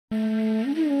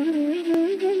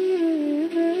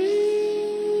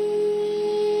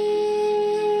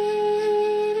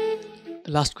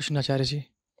last question, Acharya ji.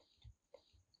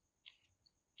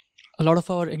 A lot of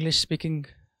our English-speaking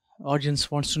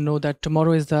audience wants to know that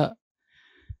tomorrow is the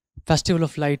Festival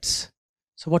of Lights.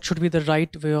 So what should be the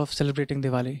right way of celebrating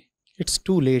Diwali? It's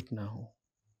too late now.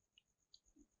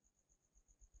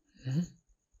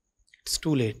 It's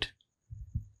too late.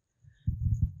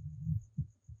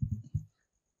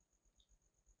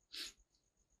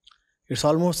 It's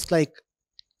almost like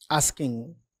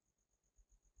asking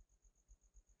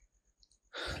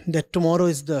that tomorrow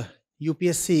is the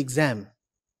UPSC exam.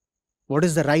 What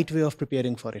is the right way of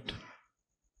preparing for it?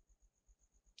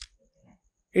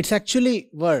 It's actually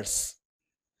worse.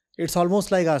 It's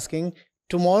almost like asking,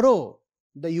 tomorrow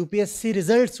the UPSC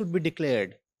results would be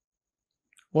declared.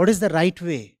 What is the right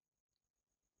way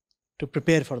to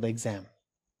prepare for the exam?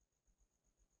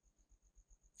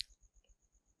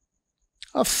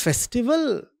 A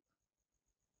festival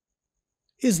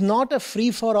is not a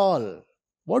free-for-all.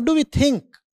 What do we think?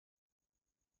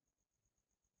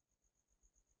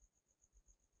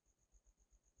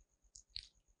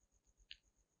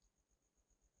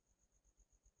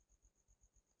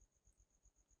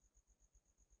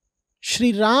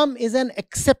 Sri Ram is an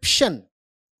exception.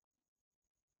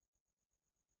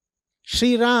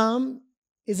 Sri Ram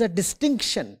is a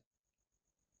distinction.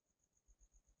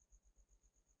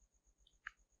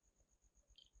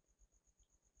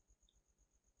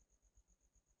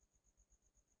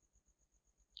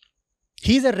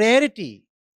 He is a rarity.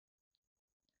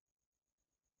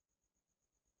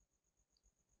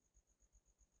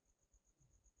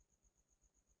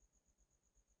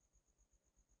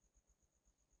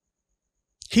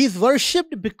 He is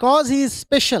worshipped because he is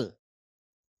special.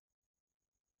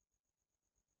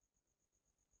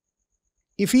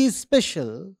 If he is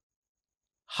special,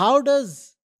 how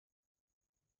does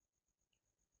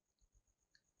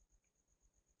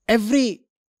every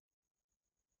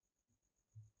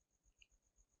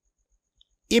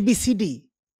ABCD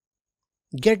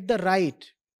get the right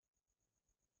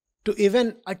to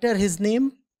even utter his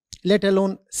name, let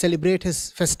alone celebrate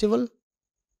his festival?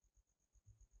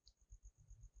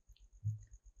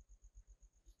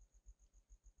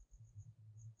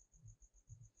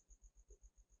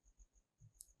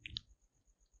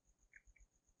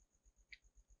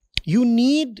 You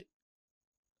need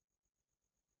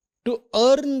to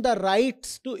earn the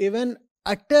rights to even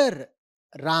utter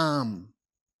Ram.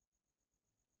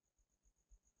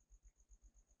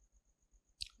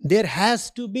 There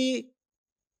has to be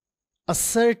a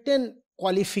certain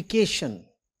qualification.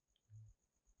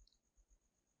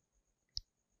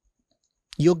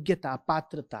 Yogyata,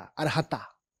 patrata, arhata.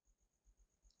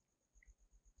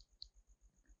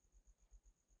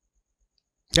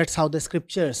 That's how the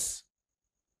scriptures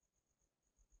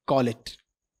call it.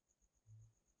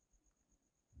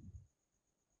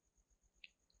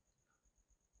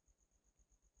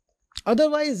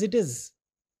 Otherwise, it is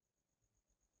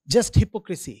just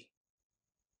hypocrisy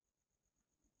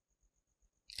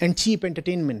and cheap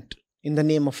entertainment in the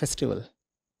name of festival.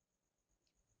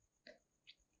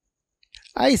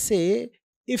 I say,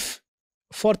 if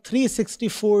for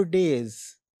 364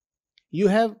 days you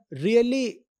have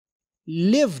really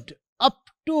lived up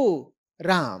to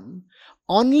Ram,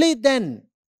 only then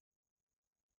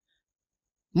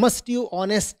must you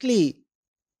honestly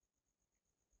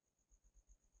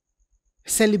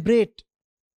celebrate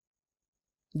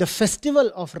the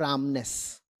festival of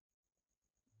Ramness.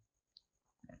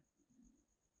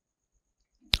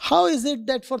 How is it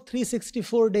that for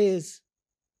 364 days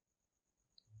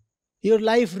your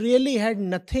life really had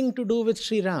nothing to do with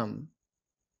Sri Ram,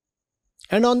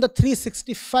 and on the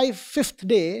 365th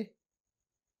day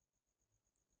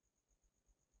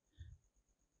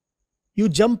you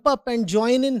jump up and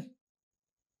join in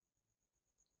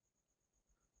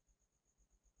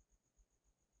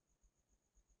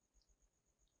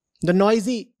the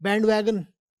noisy bandwagon,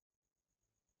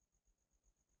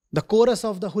 the chorus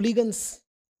of the hooligans?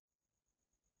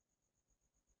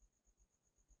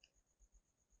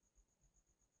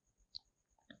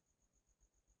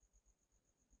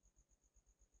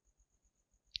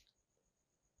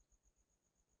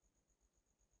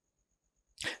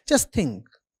 Just think,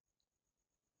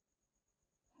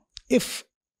 if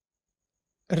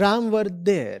Ram were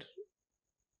there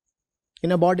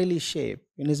in a bodily shape,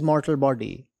 in his mortal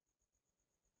body,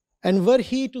 and were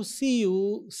he to see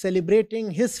you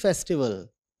celebrating his festival,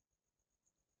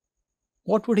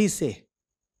 what would he say?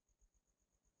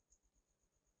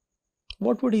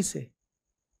 What would he say?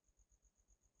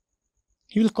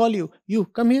 He will call you, you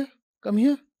come here, come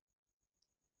here.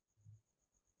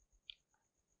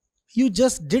 You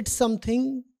just did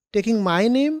something taking my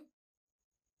name.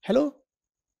 Hello?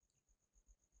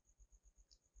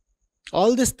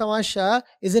 all this tamasha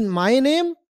is in my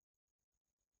name,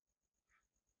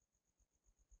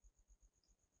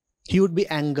 he would be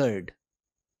angered.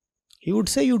 He would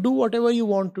say, you do whatever you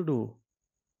want to do.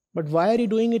 But why are you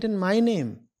doing it in my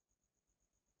name?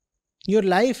 Your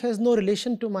life has no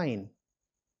relation to mine.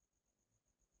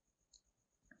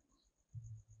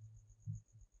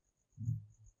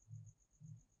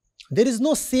 There is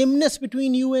no sameness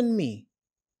between you and me.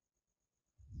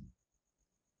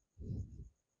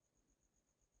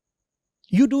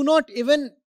 You do not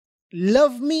even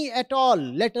love me at all,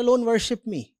 let alone worship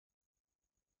me.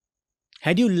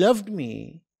 Had you loved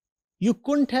me, you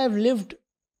couldn't have lived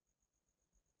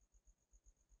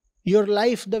your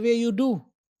life the way you do.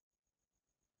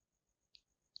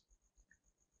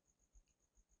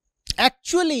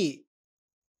 Actually,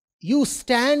 you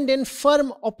stand in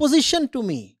firm opposition to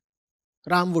me,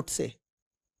 Ram would say.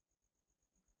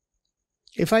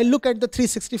 If I look at the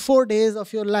 364 days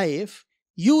of your life,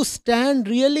 you stand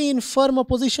really in firm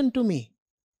opposition to me.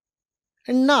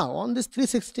 And now, on this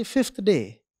 365th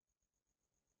day,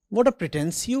 what a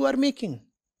pretense you are making.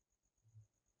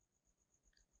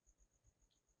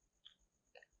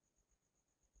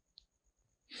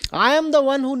 I am the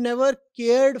one who never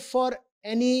cared for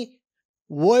any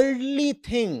worldly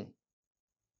thing.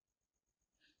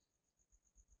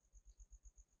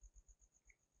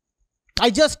 I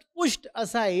just pushed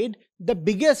aside the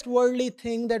biggest worldly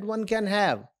thing that one can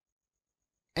have,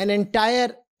 an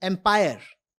entire empire.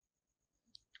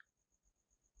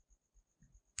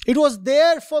 It was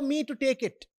there for me to take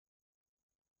it.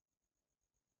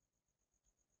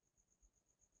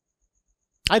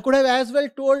 I could have as well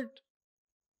told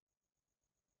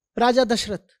Raja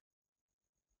Dashrath,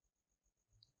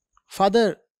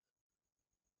 Father,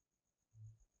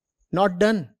 not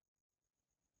done.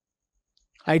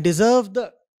 I deserve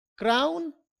the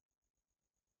crown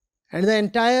and the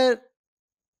entire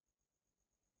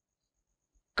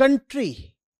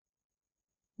country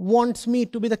wants me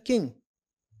to be the king.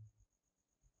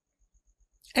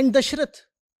 And Dashrath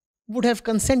would have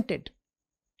consented.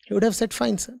 He would have said,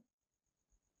 fine, son.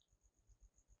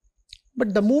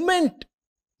 But the moment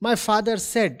my father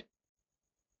said,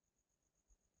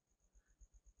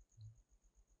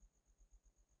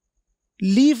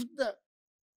 leave the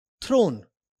throne,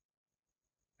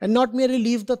 and not merely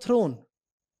leave the throne,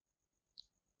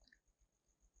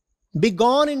 be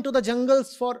gone into the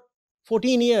jungles for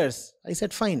 14 years. I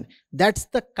said, fine. That's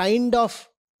the kind of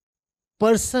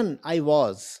person I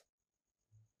was.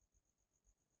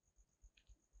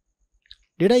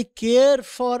 Did I care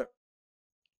for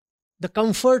the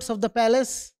comforts of the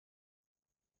palace?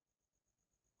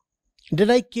 Did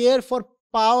I care for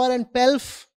power and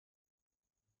pelf?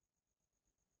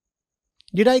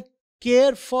 Did I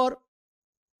care for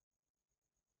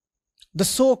the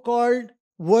so-called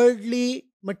worldly,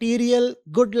 material,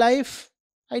 good life?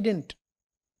 I didn't.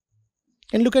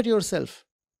 And look at yourself.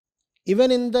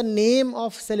 Even in the name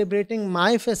of celebrating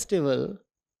my festival,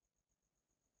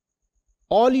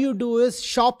 all you do is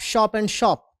shop, shop and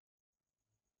shop.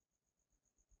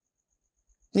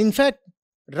 In fact,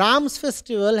 Ram's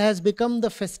festival has become the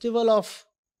festival of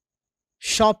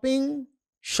shopping,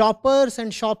 shoppers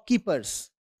and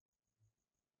shopkeepers.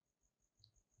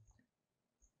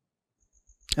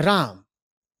 Ram,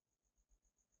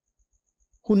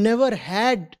 who never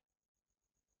had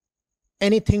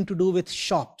anything to do with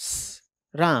shops.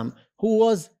 Ram, who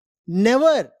was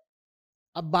never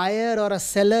a buyer or a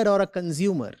seller or a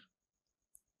consumer.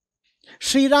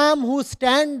 Sri Ram, who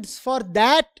stands for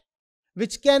that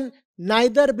which can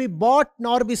neither be bought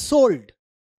nor be sold.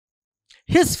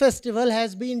 His festival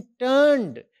has been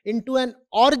turned into an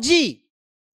orgy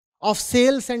of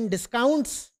sales and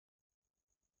discounts.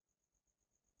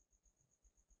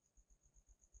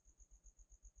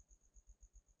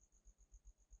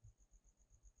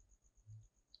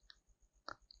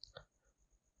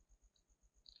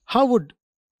 How would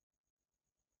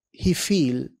he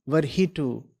feel were he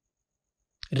to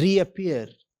reappear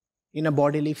in a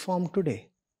bodily form today?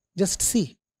 Just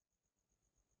see.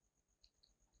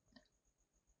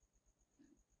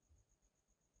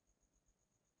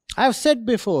 I have said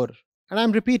before, and I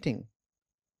am repeating,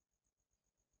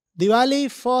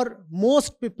 Diwali for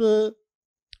most people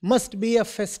must be a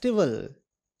festival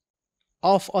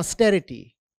of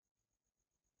austerity,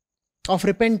 of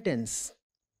repentance,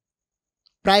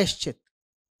 prayashchit.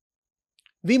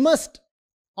 We must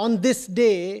on this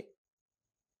day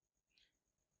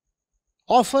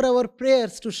offer our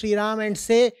prayers to Sri Ram and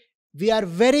say, we are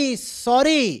very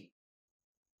sorry,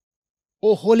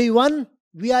 O Holy One,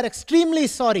 we are extremely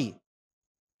sorry.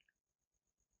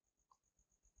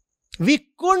 We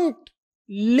couldn't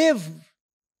live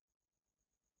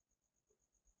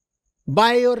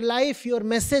by your life, your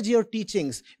message, your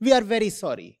teachings, we are very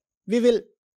sorry. We will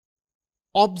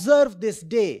observe this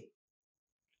day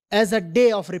as a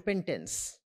day of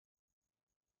repentance.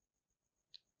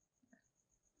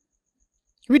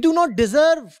 We do not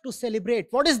deserve to celebrate.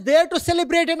 What is there to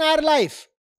celebrate in our life?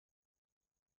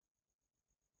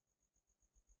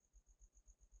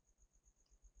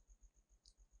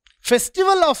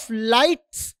 Festival of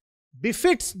lights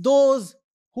befits those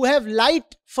who have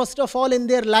light, first of all, in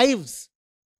their lives.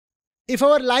 If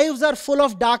our lives are full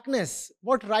of darkness,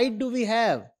 what right do we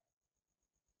have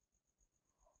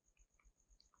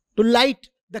to light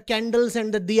the candles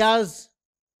and the diyas?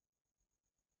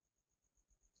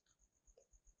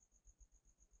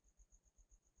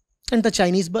 And the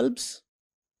Chinese bulbs?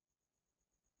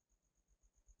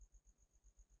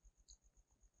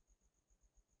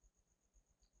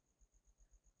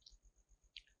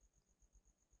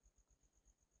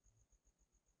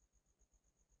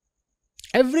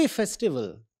 Every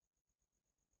festival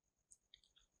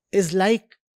is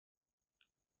like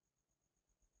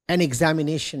an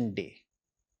examination day.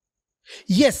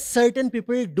 Yes, certain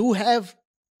people do have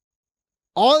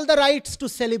all the rights to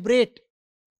celebrate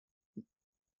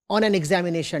on an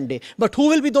examination day. But who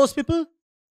will be those people?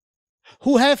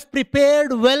 Who have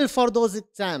prepared well for those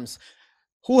exams,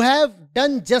 who have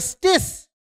done justice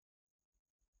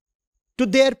to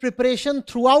their preparation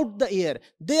throughout the year.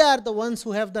 They are the ones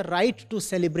who have the right to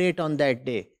celebrate on that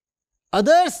day.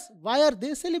 Others, why are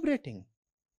they celebrating?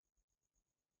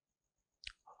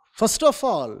 First of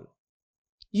all,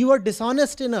 you are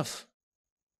dishonest enough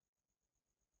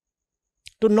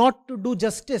to not to do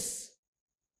justice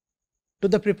to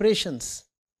the preparations.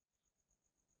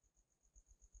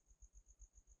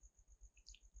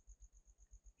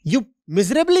 You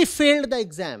miserably failed the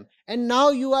exam and now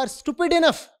you are stupid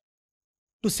enough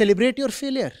to celebrate your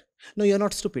failure. No, you are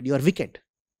not stupid, you are wicked.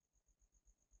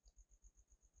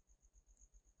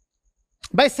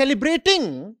 By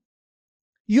celebrating,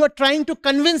 you are trying to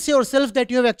convince yourself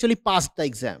that you have actually passed the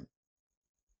exam.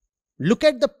 Look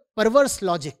at the perverse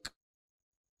logic.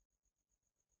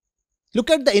 Look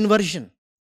at the inversion.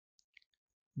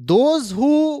 Those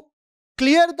who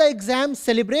clear the exam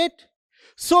celebrate,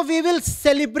 so we will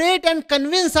celebrate and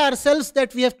convince ourselves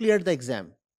that we have cleared the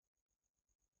exam.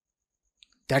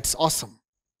 That's awesome.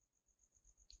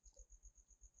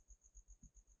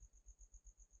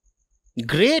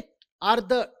 Great are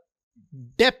the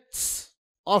depths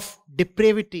of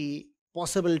depravity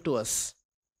possible to us.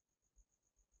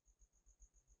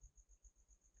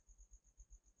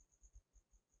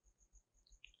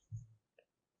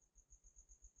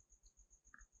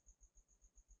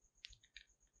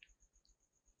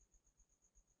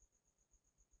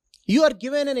 You are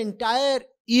given an entire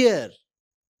year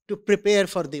to prepare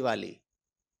for Diwali.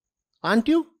 Aren't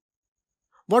you?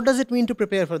 What does it mean to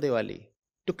prepare for Diwali?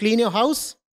 To clean your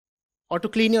house or to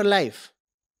clean your life?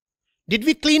 Did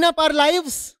we clean up our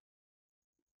lives?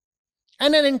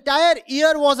 And an entire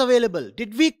year was available.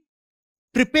 Did we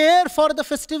prepare for the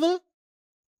festival?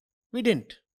 We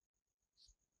didn't.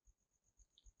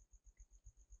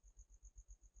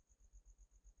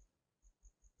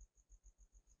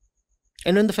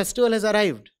 And when the festival has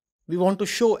arrived, we want to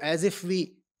show as if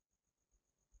we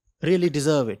really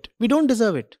deserve it. We don't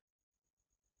deserve it.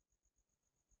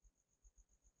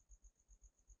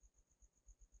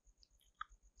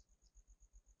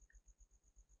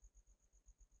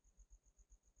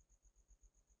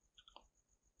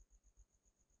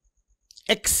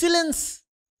 Excellence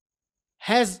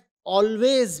has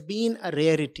always been a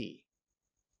rarity.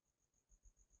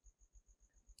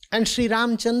 And Sri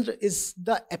Ramchandra is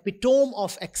the epitome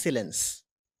of excellence.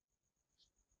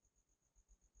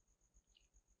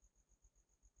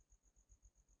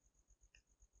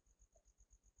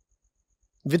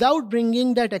 Without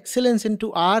bringing that excellence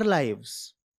into our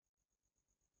lives,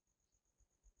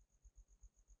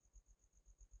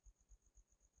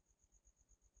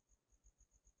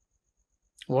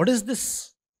 what is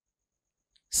this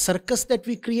circus that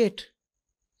we create?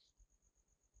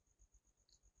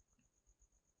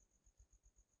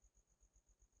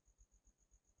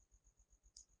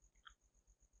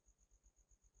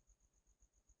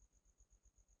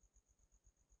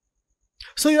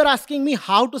 So you're asking me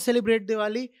how to celebrate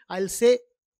Diwali? I'll say,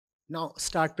 now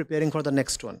start preparing for the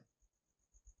next one.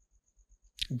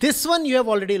 This one you have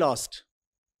already lost.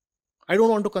 I don't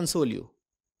want to console you.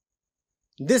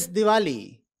 This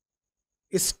Diwali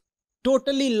is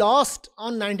totally lost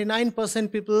on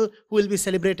 99% people who will be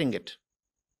celebrating it.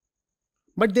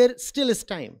 But there still is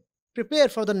time. Prepare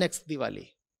for the next Diwali.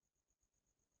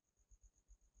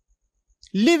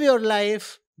 Live your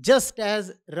life just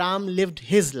as Ram lived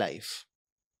his life.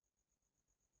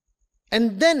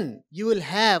 And then you will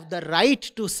have the right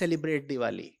to celebrate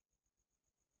Diwali.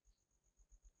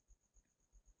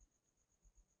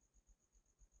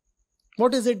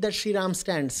 What is it that Sri Ram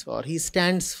stands for? He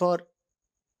stands for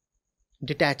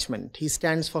detachment. He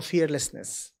stands for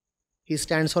fearlessness. He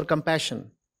stands for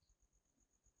compassion.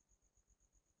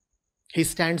 He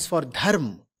stands for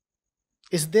dharma.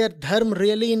 Is there dharma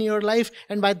really in your life?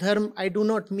 And by dharma, I do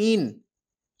not mean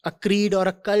a creed or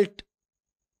a cult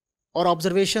or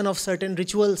observation of certain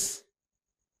rituals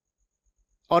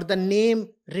or the name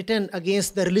written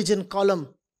against the religion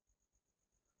column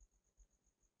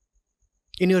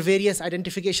in your various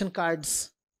identification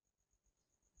cards.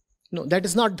 No, that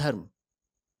is not dharma.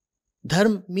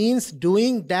 Dharma means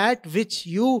doing that which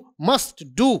you must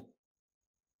do.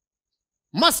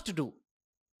 Must do.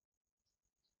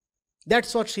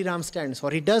 That's what Sri Ram stands for.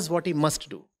 He does what he must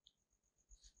do.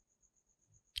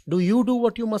 Do you do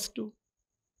what you must do?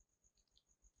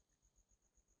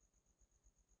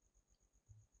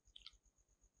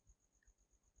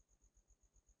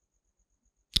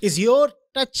 Is your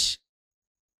touch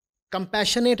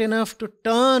compassionate enough to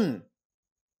turn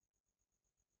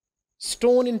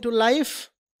stone into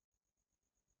life?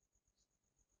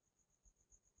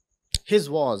 His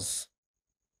was.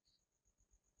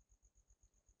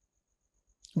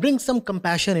 Bring some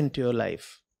compassion into your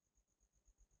life.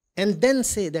 And then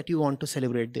say that you want to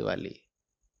celebrate Diwali.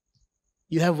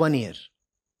 You have 1 year.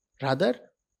 Rather,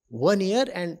 1 year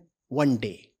and 1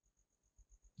 day.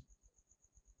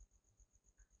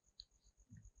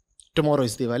 Tomorrow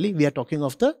is Diwali. We are talking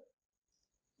of the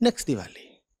next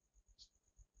Diwali.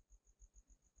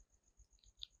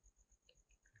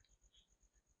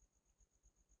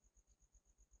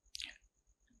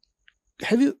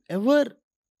 Have you ever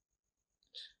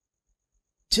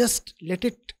just let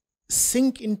it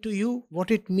sink into you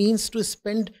what it means to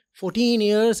spend 14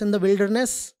 years in the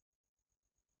wilderness?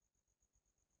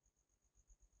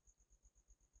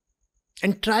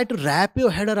 And try to wrap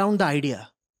your head around the idea.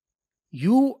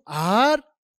 You are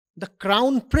the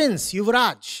crown prince,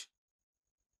 Yuvraj.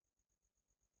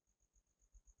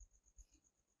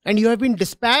 And you have been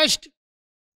dispatched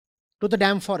to the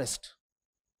damn forest.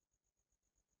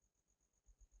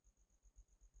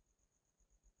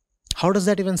 How does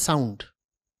that even sound?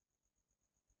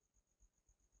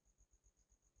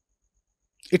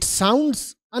 It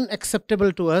sounds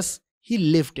unacceptable to us. He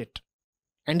lived it.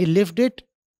 And he lived it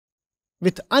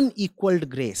with unequaled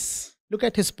grace. Look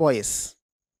at his poise.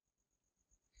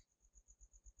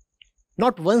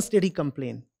 Not once did he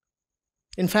complain.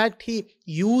 In fact, he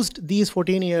used these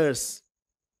 14 years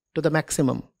to the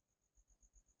maximum.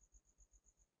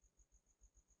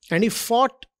 And he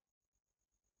fought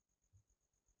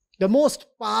the most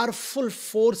powerful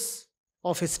force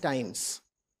of his times.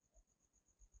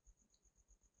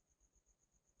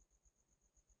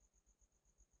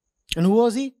 And who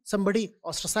was he? Somebody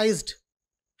ostracized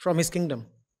from his kingdom.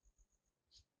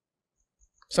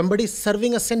 Somebody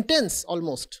serving a sentence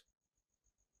almost.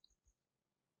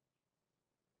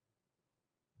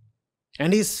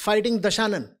 And he's fighting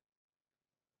Dashanan,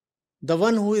 the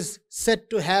one who is said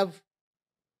to have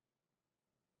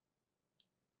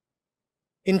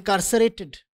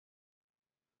incarcerated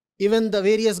even the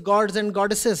various gods and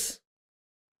goddesses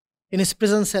in his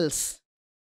prison cells.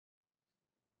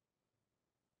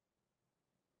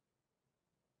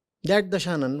 That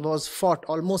Dashanan was fought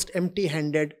almost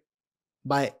empty-handed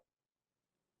by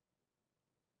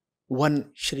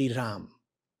one Sri Ram.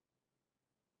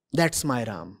 That's my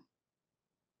Ram.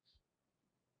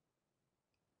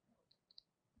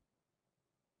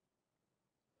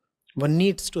 One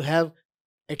needs to have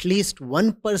at least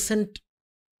 1%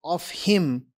 of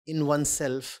him in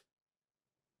oneself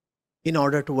in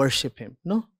order to worship him.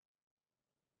 No?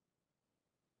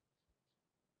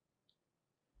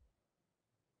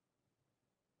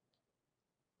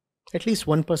 At least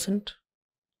 1%.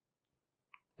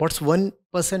 What's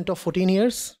 1% of 14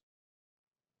 years?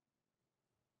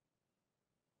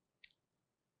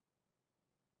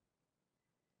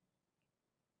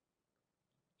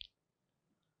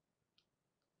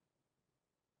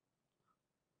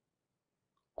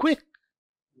 Quick.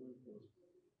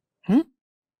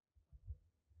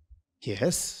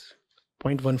 Yes,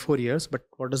 0.14 years, but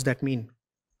what does that mean?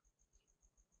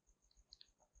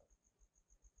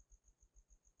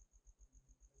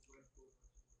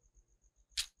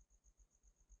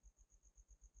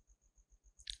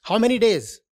 How many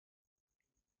days?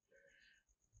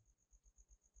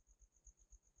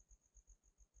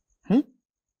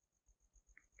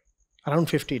 Around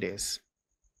 50 days.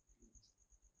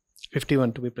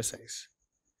 51 to be precise.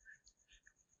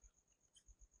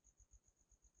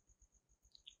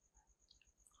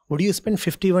 Would you spend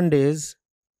 51 days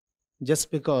just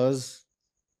because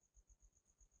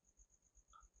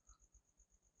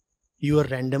you are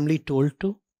randomly told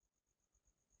to?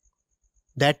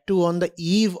 That too on the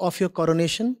eve of your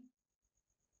coronation?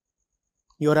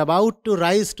 You are about to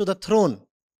rise to the throne.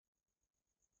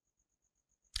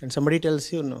 And somebody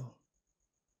tells you, no.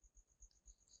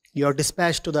 You are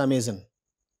dispatched to the Amazon.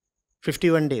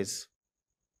 51 days.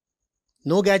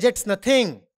 No gadgets,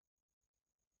 nothing.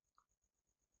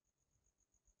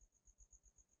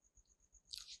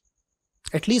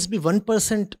 At least be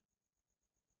 1%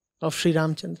 of Sri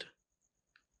Ramchandra.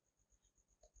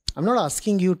 I'm not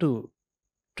asking you to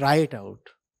try it out.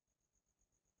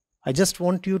 I just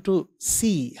want you to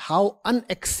see how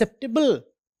unacceptable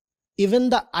even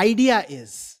the idea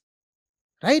is.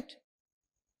 Right?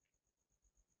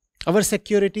 Our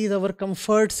securities, our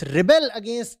comforts rebel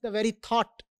against the very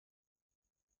thought.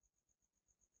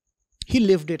 He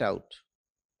lived it out.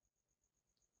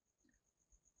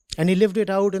 And he lived it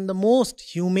out in the most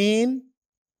humane,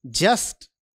 just,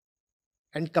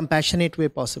 and compassionate way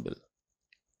possible.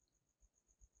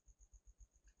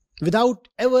 Without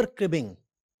ever cribbing.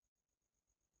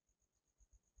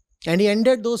 And he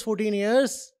ended those 14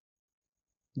 years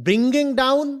bringing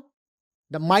down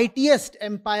the mightiest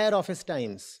empire of his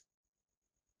times.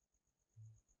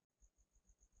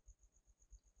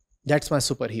 That's my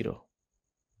superhero.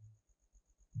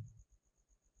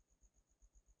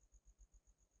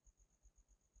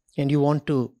 And you want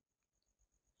to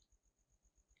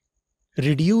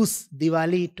reduce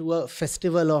Diwali to a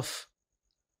festival of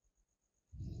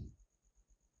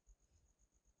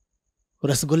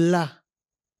rasgulla,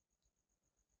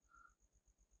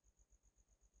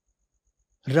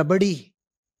 rabadi,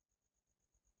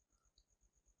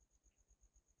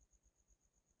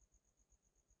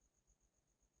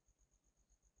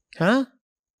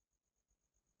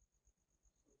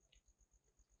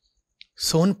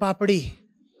 son papdi,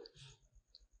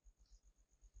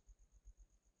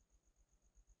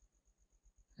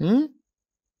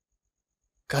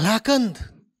 kalakand.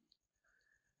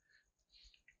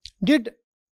 Did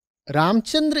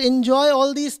Ramchandra enjoy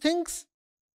all these things?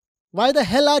 Why the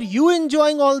hell are you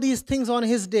enjoying all these things on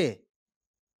his day?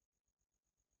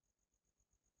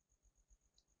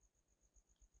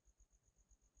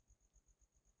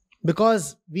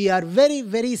 Because we are very,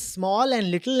 very small and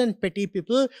little and petty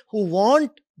people who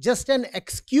want just an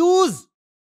excuse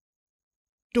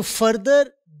to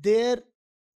further their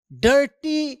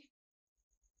dirty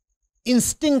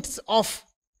instincts of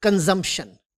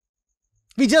consumption.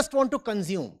 We just want to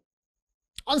consume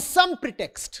on some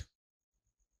pretext.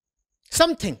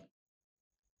 Something.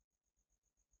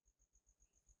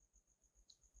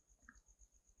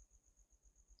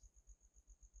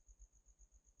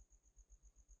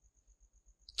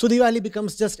 So Diwali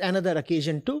becomes just another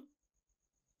occasion to.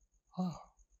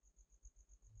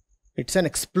 It's an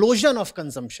explosion of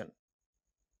consumption.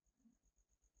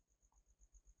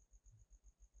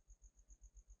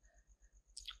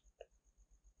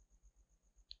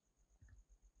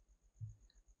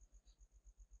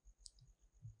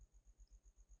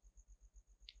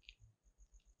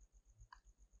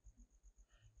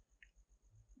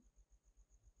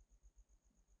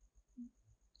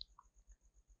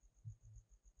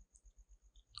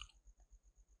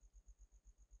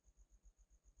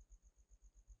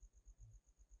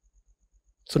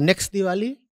 So next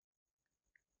Diwali,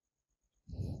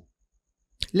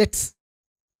 let's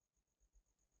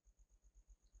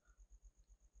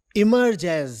emerge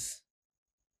as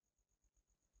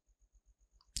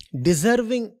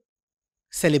deserving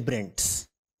celebrants.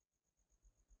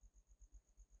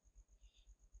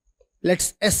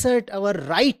 Let's assert our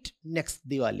right next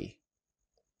Diwali.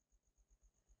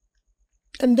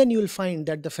 And then you will find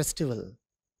that the festival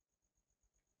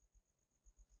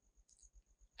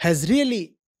has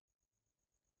really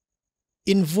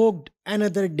invoked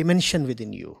another dimension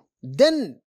within you.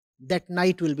 Then that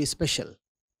night will be special.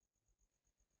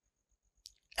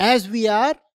 As we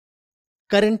are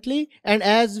currently and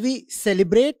as we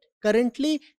celebrate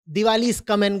currently, Diwalis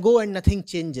come and go and nothing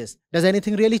changes. Does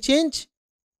anything really change?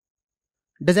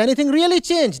 Does anything really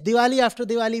change? Diwali after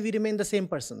Diwali, we remain the same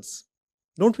persons.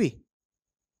 Don't we?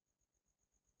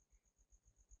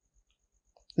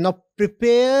 Now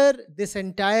prepare this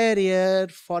entire year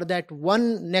for that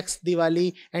one next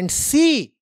Diwali and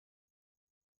see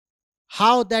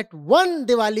how that one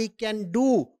Diwali can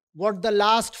do what the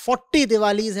last 40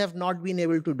 Diwalis have not been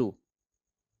able to do.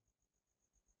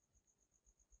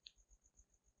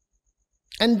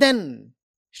 And then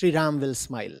Sri Ram will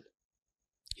smile.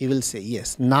 He will say,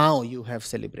 yes, now you have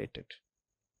celebrated.